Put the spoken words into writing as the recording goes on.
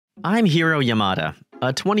I'm Hiro Yamada,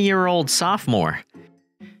 a 20-year-old sophomore.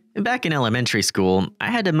 Back in elementary school,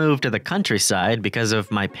 I had to move to the countryside because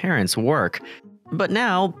of my parents' work, but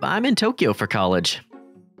now I'm in Tokyo for college.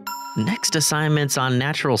 Next assignment's on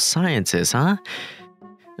natural sciences, huh?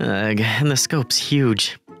 And the scope's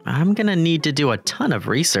huge. I'm gonna need to do a ton of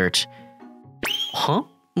research. Huh?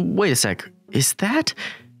 Wait a sec, is that?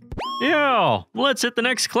 Yo, let's hit the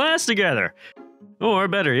next class together. Or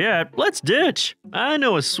better yet, let's ditch. I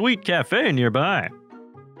know a sweet cafe nearby.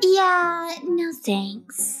 Yeah, no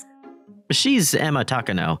thanks. She's Emma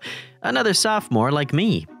Takano, another sophomore like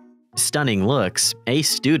me. Stunning looks, A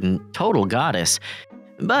student, total goddess.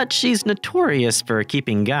 But she's notorious for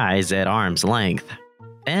keeping guys at arm's length.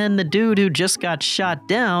 And the dude who just got shot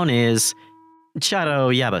down is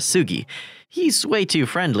Charo Yabasugi. He's way too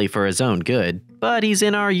friendly for his own good, but he's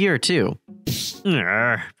in our year too.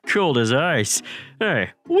 Cold as ice. Hey,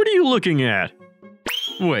 what are you looking at?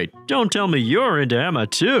 Wait, don't tell me you're into Emma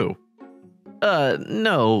too.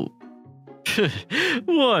 No.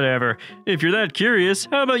 Whatever. If you're that curious,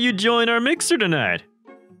 how about you join our mixer tonight?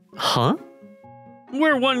 Huh?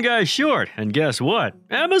 We're one guy short, and guess what?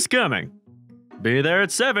 Emma's coming. Be there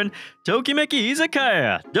at 7, Tokimeki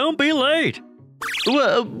Izakaya. Don't be late.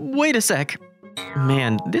 Wait a sec.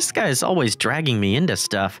 Man, this guy's always dragging me into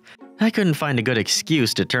stuff. I couldn't find a good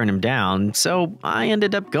excuse to turn him down, so I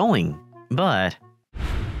ended up going. But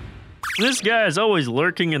this guy's always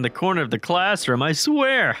lurking in the corner of the classroom, I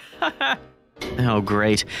swear. Oh,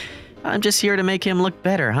 great. I'm just here to make him look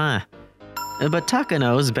better, huh? But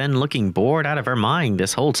Takano's been looking bored out of her mind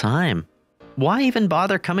this whole time. Why even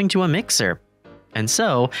bother coming to a mixer? And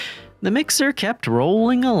so, the mixer kept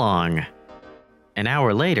rolling along. An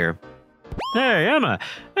hour later, Hey, Emma,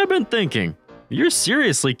 I've been thinking, you're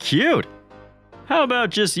seriously cute. How about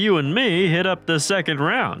just you and me hit up the second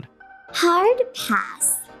round? Hard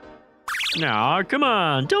pass. Nah, come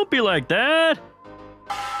on, don't be like that.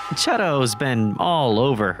 Charo's been all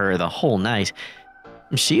over her the whole night.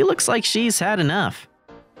 She looks like she's had enough.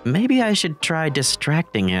 Maybe I should try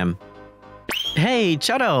distracting him. Hey,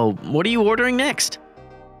 Charo, what are you ordering next?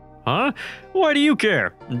 Huh? Why do you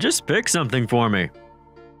care? Just pick something for me.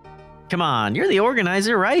 Come on, you're the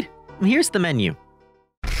organizer, right? Here's the menu.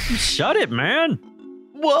 Shut it, man.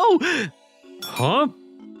 Whoa! Huh?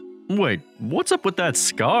 Wait, what's up with that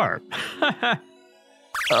scar?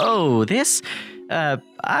 Oh, this?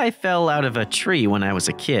 I fell out of a tree when I was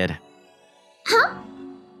a kid. Huh?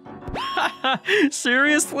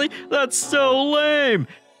 Seriously? That's so lame.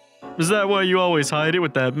 Is that why you always hide it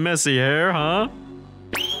with that messy hair, huh?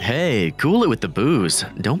 Hey, cool it with the booze.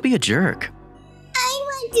 Don't be a jerk. I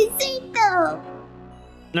want dessert though.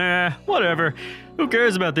 Nah, whatever. Who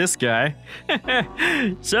cares about this guy?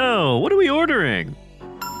 So, what are we ordering?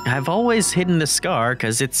 I've always hidden the scar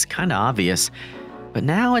because it's kinda obvious. But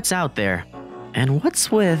now it's out there. And what's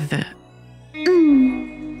with...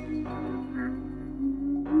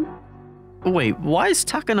 Wait, why is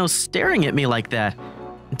Takano staring at me like that?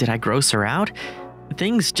 Did I gross her out?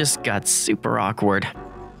 Things just got super awkward.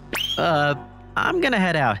 I'm gonna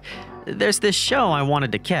head out. There's this show I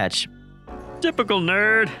wanted to catch. Typical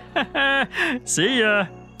nerd. See ya.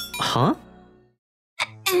 Huh?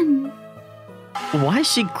 Why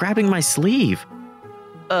is she grabbing my sleeve?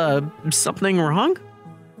 Something wrong?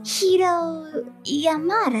 Hiro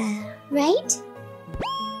Yamada, right?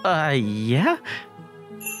 Yeah?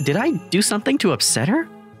 Did I do something to upset her?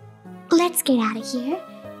 Let's get out of here.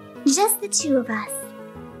 Just the two of us.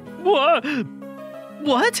 What?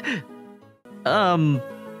 What?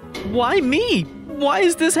 Why me? Why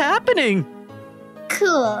is this happening?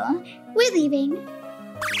 Cool. We're leaving.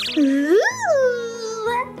 Ooh,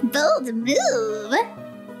 bold move.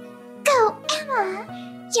 Go,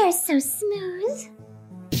 Emma. You're so smooth.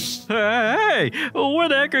 Hey, where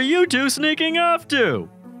the heck are you two sneaking off to?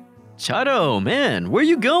 Charo, man, where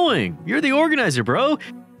you going? You're the organizer, bro.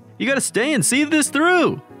 You gotta stay and see this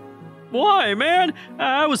through. Why, man?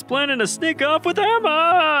 I was planning to sneak off with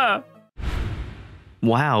Emma.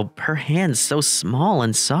 Wow, her hand's so small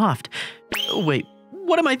and soft. Wait,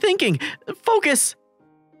 what am I thinking? Focus!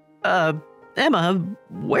 Emma,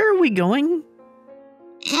 where are we going?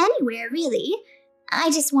 Anywhere, really. I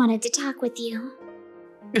just wanted to talk with you.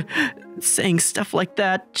 Saying stuff like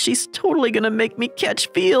that, she's totally gonna make me catch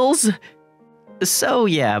feels. So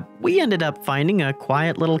yeah, we ended up finding a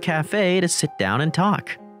quiet little cafe to sit down and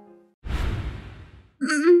talk.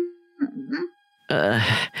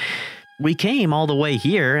 We came all the way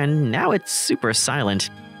here, and now it's super silent.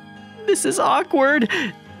 This is awkward.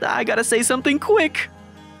 I gotta say something quick.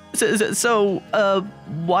 So,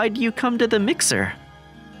 why do you come to the mixer?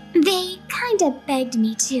 They kind kinda begged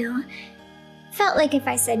me to. Felt like if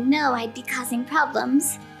I said no, I'd be causing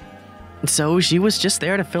problems. So she was just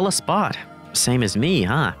there to fill a spot. Same as me,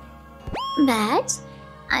 huh? But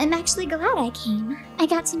I'm actually glad I came. I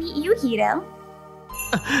got to meet you, Hiro.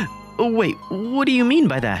 Wait, what do you mean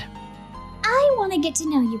by that? I want to get to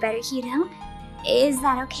know you better, Hiro. Is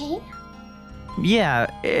that okay? Yeah,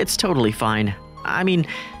 it's totally fine. I mean,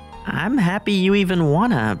 I'm happy you even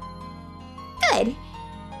wanna. Good.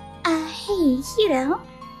 Hey, Hiro.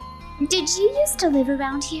 Did you used to live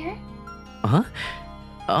around here? Huh?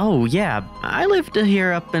 Oh, yeah, I lived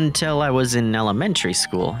here up until I was in elementary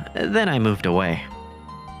school. Then I moved away.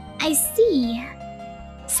 I see.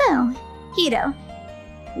 So, Hiro,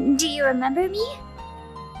 do you remember me?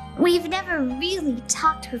 We've never really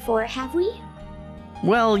talked before, have we?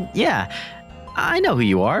 Well, yeah, I know who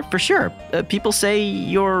you are, for sure. People say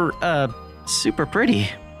you're, super pretty.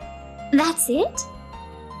 That's it?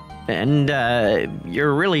 And,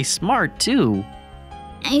 you're really smart, too.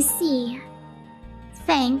 I see.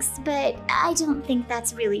 Thanks, but I don't think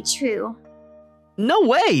that's really true. No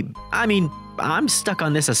way! I mean, I'm stuck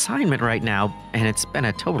on this assignment right now, and it's been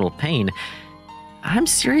a total pain. I'm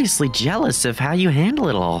seriously jealous of how you handle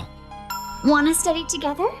it all. Wanna study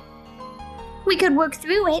together? We could work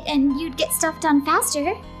through it and you'd get stuff done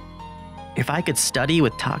faster. If I could study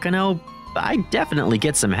with Takano, I'd definitely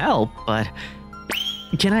get some help, but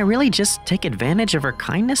can I really just take advantage of her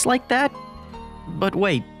kindness like that? But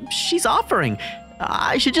wait, she's offering.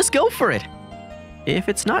 I should just go for it. If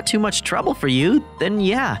it's not too much trouble for you, then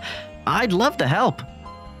yeah, I'd love to help.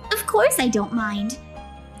 Of course I don't mind.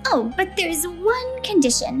 Oh, but there's one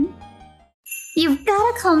condition. You've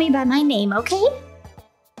gotta call me by my name, okay?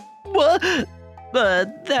 What?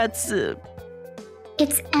 That's...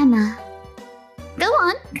 It's Emma. Go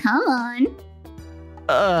on, come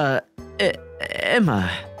on.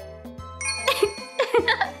 Emma.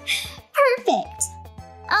 Perfect.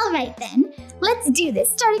 All right then, let's do this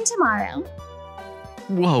starting tomorrow.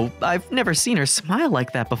 Whoa, I've never seen her smile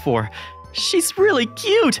like that before. She's really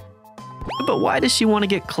cute. But why does she want to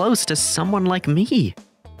get close to someone like me?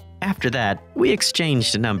 After that, we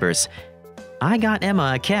exchanged numbers. I got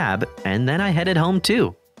Emma a cab, and then I headed home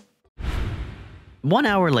too. 1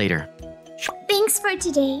 hour later. Thanks for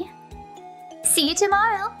today. See you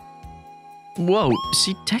tomorrow. Whoa,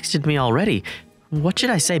 she texted me already. What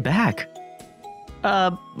should I say back?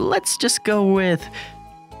 Let's just go with,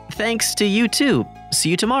 thanks to you too. See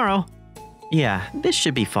you tomorrow. Yeah, this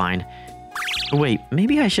should be fine. Wait,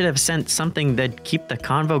 maybe I should have sent something that'd keep the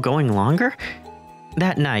convo going longer?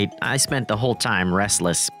 That night, I spent the whole time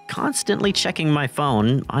restless, constantly checking my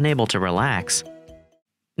phone, unable to relax.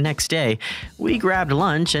 Next day, we grabbed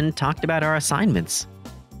lunch and talked about our assignments.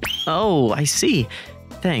 Oh, I see.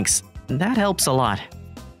 Thanks, that helps a lot.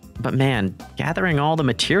 But man, gathering all the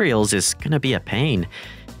materials is gonna be a pain.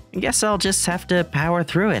 Guess I'll just have to power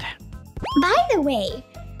through it. By the way,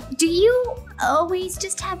 do you always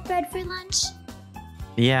just have bread for lunch?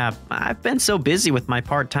 Yeah, I've been so busy with my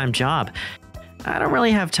part-time job. I don't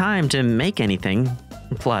really have time to make anything.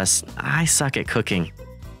 Plus, I suck at cooking.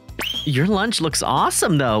 Your lunch looks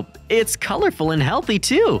awesome though. It's colorful and healthy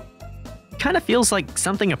too. Kinda feels like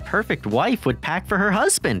something a perfect wife would pack for her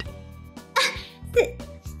husband.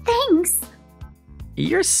 Thanks.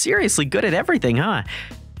 You're seriously good at everything, huh?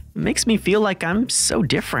 Makes me feel like I'm so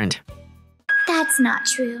different. That's not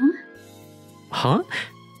true. Huh?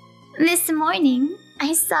 This morning,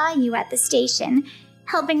 I saw you at the station,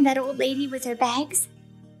 helping that old lady with her bags.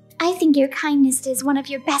 I think your kindness is one of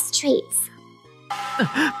your best traits.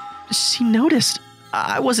 She noticed.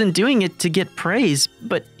 I wasn't doing it to get praise,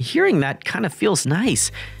 but hearing that kind of feels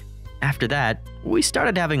nice. After that, we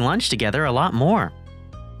started having lunch together a lot more.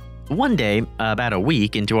 One day, about a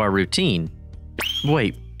week into our routine.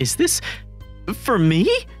 Wait, is this for me?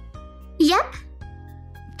 Yep.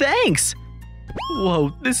 Thanks!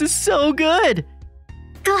 Whoa, this is so good!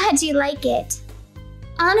 Glad you like it.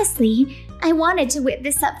 Honestly, I wanted to whip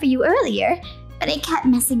this up for you earlier, but I kept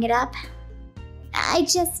messing it up. I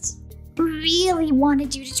just really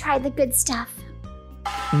wanted you to try the good stuff.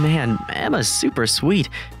 Man, Emma's super sweet.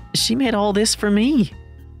 She made all this for me.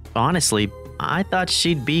 Honestly, I thought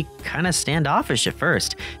she'd be kinda standoffish at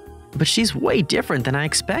first, but she's way different than I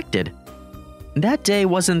expected. That day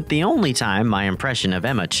wasn't the only time my impression of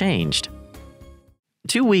Emma changed.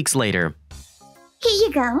 2 weeks later. Here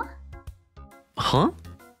you go. Huh?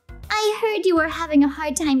 I heard you were having a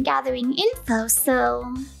hard time gathering info,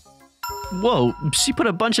 so... Whoa, she put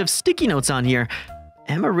a bunch of sticky notes on here.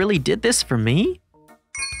 Emma really did this for me?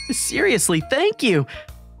 Seriously, thank you.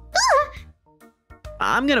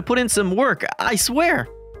 I'm gonna put in some work, I swear.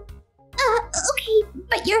 Okay,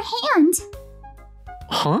 but your hand.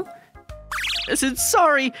 Huh? I said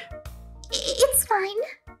sorry. It's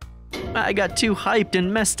fine. I got too hyped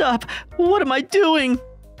and messed up. What am I doing?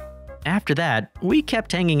 After that, we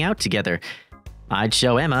kept hanging out together. I'd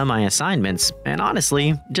show Emma my assignments, and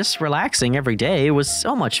honestly, just relaxing every day was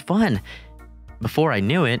so much fun. Before I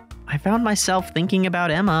knew it, I found myself thinking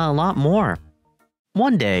about Emma a lot more.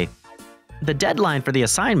 One day, the deadline for the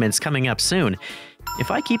assignment's coming up soon.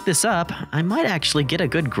 If I keep this up, I might actually get a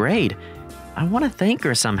good grade. I want to thank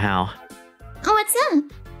her somehow. What's up?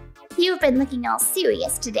 You've been looking all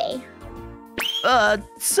serious today.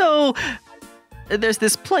 So there's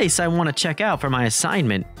this place I want to check out for my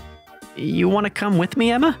assignment. You want to come with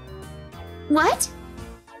me, Emma? What?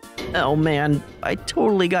 Oh man, I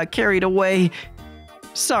totally got carried away.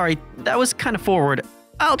 Sorry, that was kind of forward.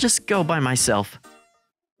 I'll just go by myself.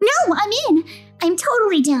 No, I'm in. I'm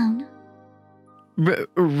totally down.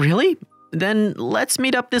 Really? Then let's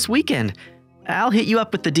meet up this weekend. I'll hit you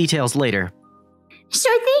up with the details later.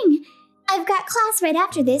 Sure thing. I've got class right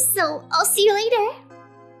after this, so I'll see you later.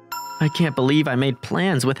 I can't believe I made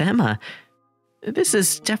plans with Emma. This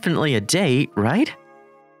is definitely a date, right?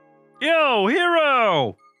 Yo,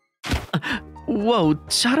 Hero! Whoa,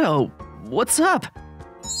 Shadow, what's up?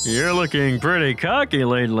 You're looking pretty cocky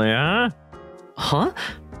lately, huh? Huh?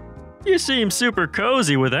 You seem super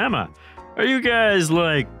cozy with Emma. Are you guys,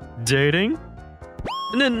 like, dating?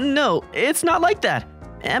 No, it's not like that.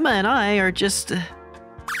 Emma and I are just...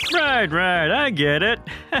 Right, I get it.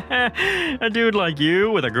 A dude like you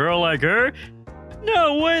with a girl like her?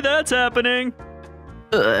 No way that's happening.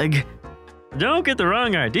 Ugh. Don't get the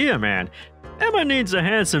wrong idea, man. Emma needs a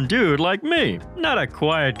handsome dude like me, not a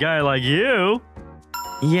quiet guy like you.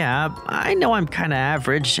 Yeah, I know I'm kinda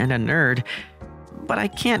average and a nerd, but I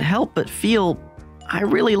can't help but feel I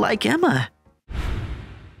really like Emma.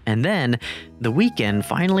 And then, the weekend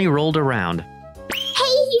finally rolled around.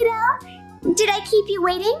 Hey, Hiro! Did I keep you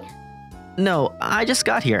waiting? No, I just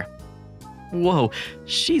got here. Whoa,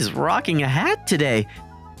 she's rocking a hat today.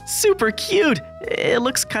 Super cute. It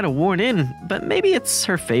looks kind of worn in, but maybe it's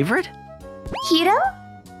her favorite? Hiro?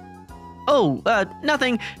 Oh,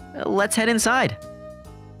 nothing. Let's head inside.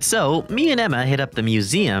 So, me and Emma hit up the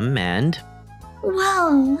museum and...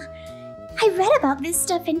 Whoa. I read about this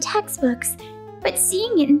stuff in textbooks, but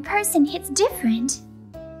seeing it in person hits different.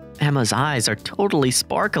 Emma's eyes are totally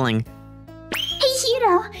sparkling. Hey,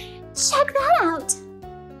 Hiro! Check that out!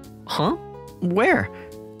 Huh? Where?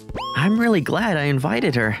 I'm really glad I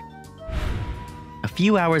invited her. A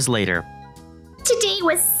few hours later. Today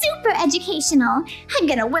was super educational. I'm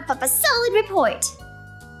gonna whip up a solid report.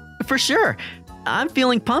 For sure. I'm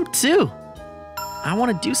feeling pumped too. I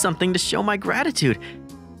want to do something to show my gratitude.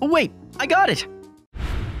 Wait, I got it!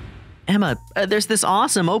 Emma, there's this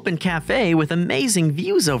awesome open cafe with amazing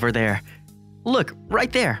views over there. Look,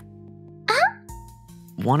 right there. Huh?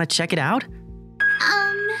 Want to check it out?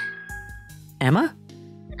 Emma?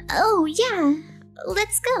 Oh, yeah.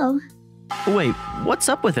 Let's go. Wait, what's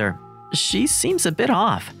up with her? She seems a bit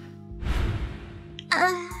off.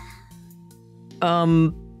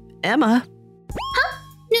 Emma? Huh?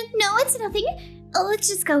 No, it's nothing. Let's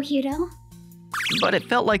just go, Hiro. But it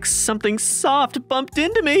felt like something soft bumped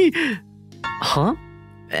into me. Huh?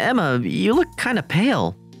 Emma, you look kind of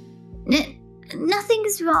pale.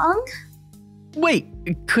 Nothing's wrong. Wait,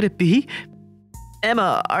 could it be?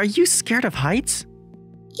 Emma, are you scared of heights?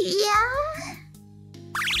 Yeah?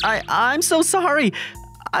 I'm so sorry.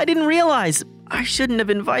 I didn't realize. I shouldn't have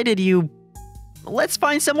invited you. Let's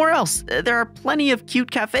find somewhere else. There are plenty of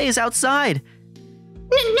cute cafes outside.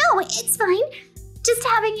 No, it's fine. Just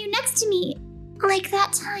having you next to me, like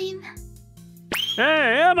that time.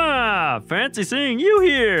 Hey, Emma! Fancy seeing you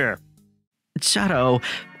here! Shadow,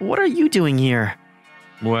 what are you doing here?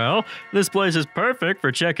 Well, this place is perfect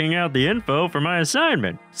for checking out the info for my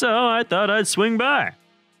assignment, so I thought I'd swing by.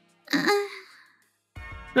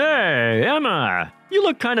 Hey, Emma! You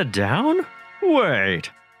look kinda down?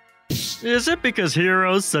 Wait. Is it because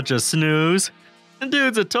Hiro's such a snooze? The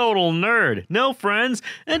dude's a total nerd, no friends,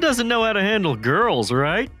 and doesn't know how to handle girls,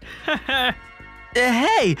 right?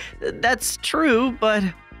 Hey, that's true, but...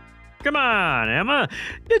 Come on, Emma.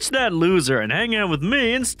 Ditch that loser and hang out with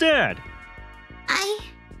me instead. I'm...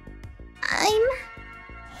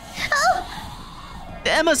 Oh!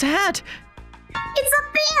 Emma's hat! It's a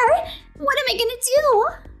bear! What am I gonna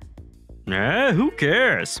do? Who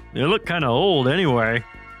cares? You look kinda old anyway.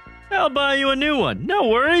 I'll buy you a new one, no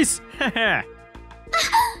worries. That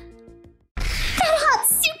hat's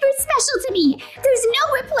super special to me! There's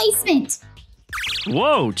no replacement!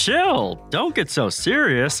 Whoa, chill. Don't get so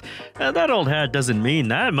serious. That old hat doesn't mean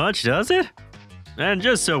that much, does it? And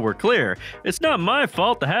just so we're clear, it's not my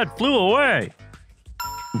fault the hat flew away.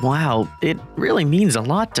 Wow, it really means a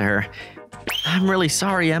lot to her. I'm really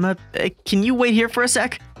sorry, Emma. Can you wait here for a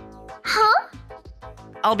sec? Huh?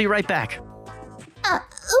 I'll be right back.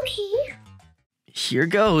 Okay. Here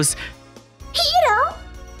goes. Hiro!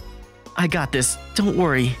 I got this, don't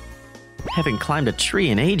worry. Haven't climbed a tree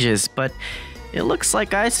in ages, but it looks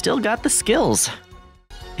like I still got the skills.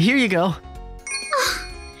 Here you go.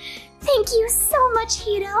 Thank you so much,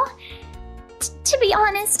 Hiro. To be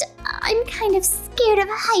honest, I'm kind of scared of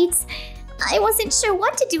heights. I wasn't sure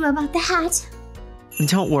what to do about the hat.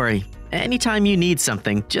 Don't worry. Anytime you need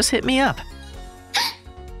something, just hit me up.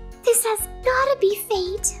 This has gotta be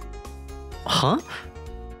fate. Huh?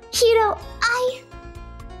 Hiro,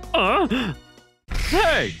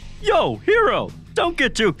 Hey! Yo, Hiro! Don't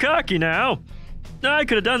get too cocky now. I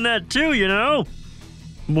could have done that too, you know.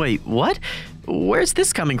 Wait, what? Where's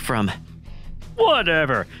this coming from?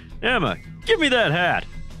 Whatever. Emma, give me that hat.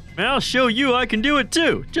 I'll show you I can do it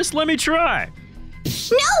too. Just let me try.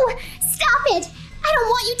 No! Stop it! I don't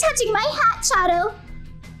want you touching my hat, Shadow.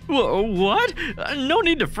 What? No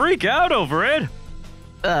need to freak out over it.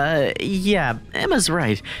 Yeah, Emma's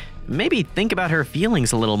right. Maybe think about her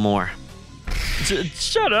feelings a little more.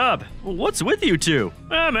 Shut up. What's with you two?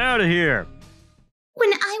 I'm out of here.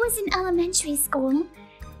 When I was in elementary school,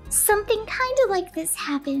 something kind of like this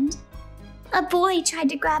happened. A boy tried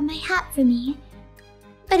to grab my hat for me,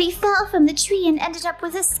 but he fell from the tree and ended up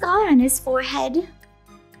with a scar on his forehead.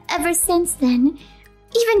 Ever since then,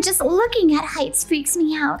 even just looking at heights freaks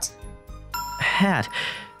me out. Hat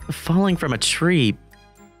falling from a tree.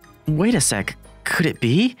 Wait a sec, could it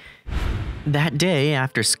be? That day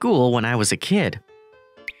after school when I was a kid.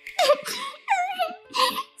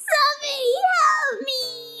 Somebody help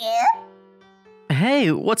me!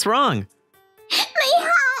 Hey, what's wrong? My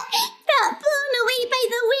hat got blown away by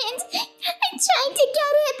the wind. I'm trying to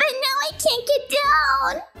get it, but now I can't get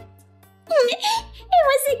down. It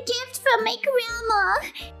was a gift from my grandma.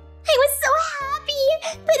 I was so happy,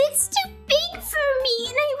 but it's too big for me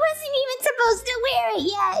and I wasn't even supposed to wear it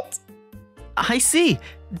yet. I see.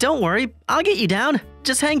 Don't worry, I'll get you down.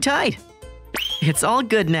 Just hang tight. It's all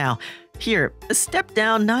good now. Here, step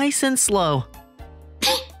down nice and slow.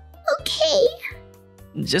 Okay.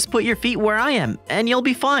 Just put your feet where I am, and you'll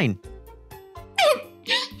be fine.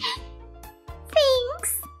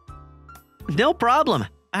 Thanks. No problem.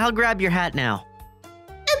 I'll grab your hat now.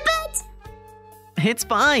 But... It's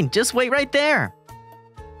fine, just wait right there.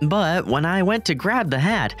 But when I went to grab the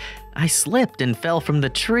hat, I slipped and fell from the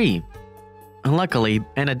tree. Luckily,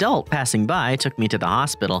 an adult passing by took me to the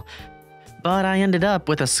hospital, but I ended up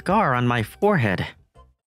with a scar on my forehead.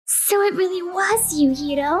 So it really was you,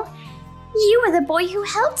 Hiro. You were the boy who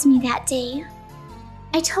helped me that day.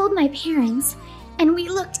 I told my parents, and we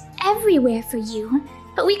looked everywhere for you,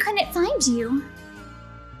 but we couldn't find you.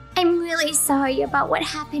 I'm really sorry about what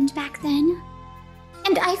happened back then.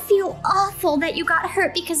 And I feel awful that you got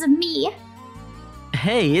hurt because of me.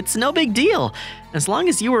 Hey, it's no big deal. As long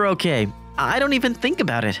as you were okay, I don't even think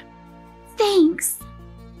about it. Thanks.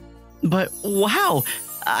 But wow,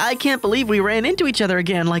 I can't believe we ran into each other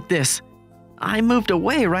again like this. I moved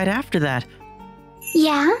away right after that.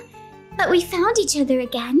 Yeah, but we found each other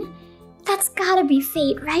again. That's gotta be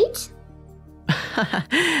fate, right?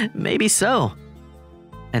 Maybe so.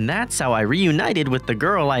 And that's how I reunited with the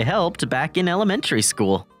girl I helped back in elementary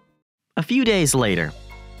school. A few days later,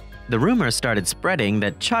 the rumor started spreading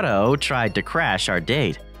that Chado tried to crash our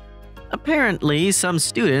date. Apparently, some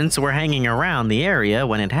students were hanging around the area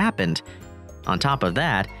when it happened. On top of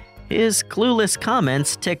that, his clueless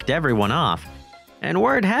comments ticked everyone off. And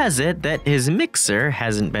word has it that his mixer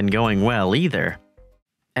hasn't been going well either.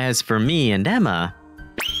 As for me and Emma,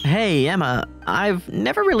 hey Emma, I've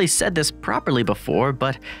never really said this properly before,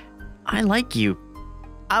 but I like you.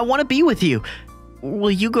 I want to be with you.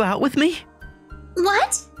 Will you go out with me?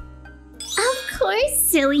 What? Of course,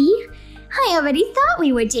 silly. I already thought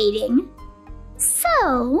we were dating.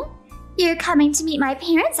 So, you're coming to meet my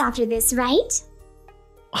parents after this, right?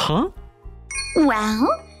 Huh?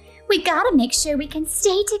 Well, we gotta make sure we can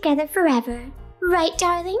stay together forever. Right,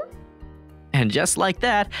 darling? And just like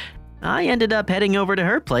that, I ended up heading over to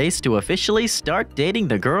her place to officially start dating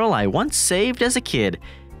the girl I once saved as a kid.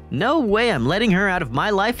 No way I'm letting her out of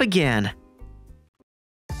my life again.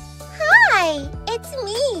 Hi, it's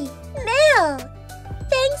me, Mel.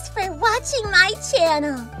 Thanks for watching my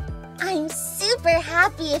channel. I'm super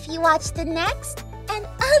happy if you watch the next and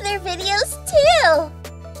other videos too.